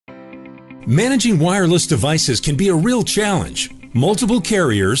Managing wireless devices can be a real challenge. Multiple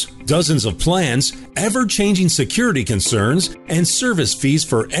carriers, dozens of plans, ever-changing security concerns, and service fees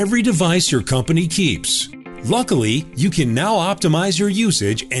for every device your company keeps. Luckily, you can now optimize your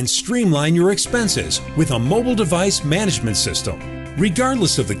usage and streamline your expenses with a mobile device management system.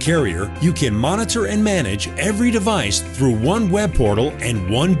 Regardless of the carrier, you can monitor and manage every device through one web portal and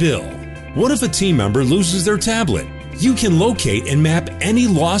one bill. What if a team member loses their tablet? You can locate and map any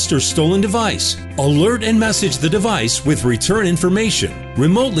lost or stolen device, alert and message the device with return information,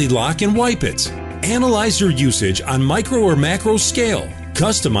 remotely lock and wipe it, analyze your usage on micro or macro scale,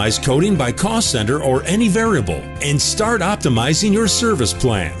 customize coding by cost center or any variable, and start optimizing your service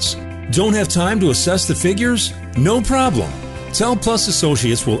plans. Don't have time to assess the figures? No problem. TelPlus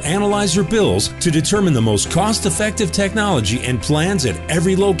Associates will analyze your bills to determine the most cost-effective technology and plans at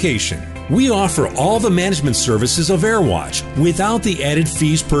every location. We offer all the management services of AirWatch without the added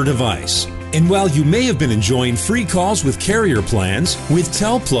fees per device. And while you may have been enjoying free calls with carrier plans, with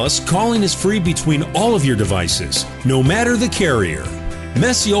TelPlus, calling is free between all of your devices, no matter the carrier.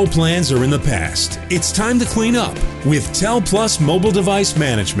 Messy old plans are in the past. It's time to clean up with TelPlus Mobile Device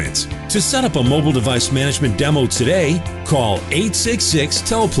Management. To set up a mobile device management demo today, call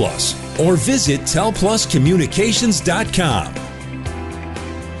 866-TelPlus or visit telpluscommunications.com.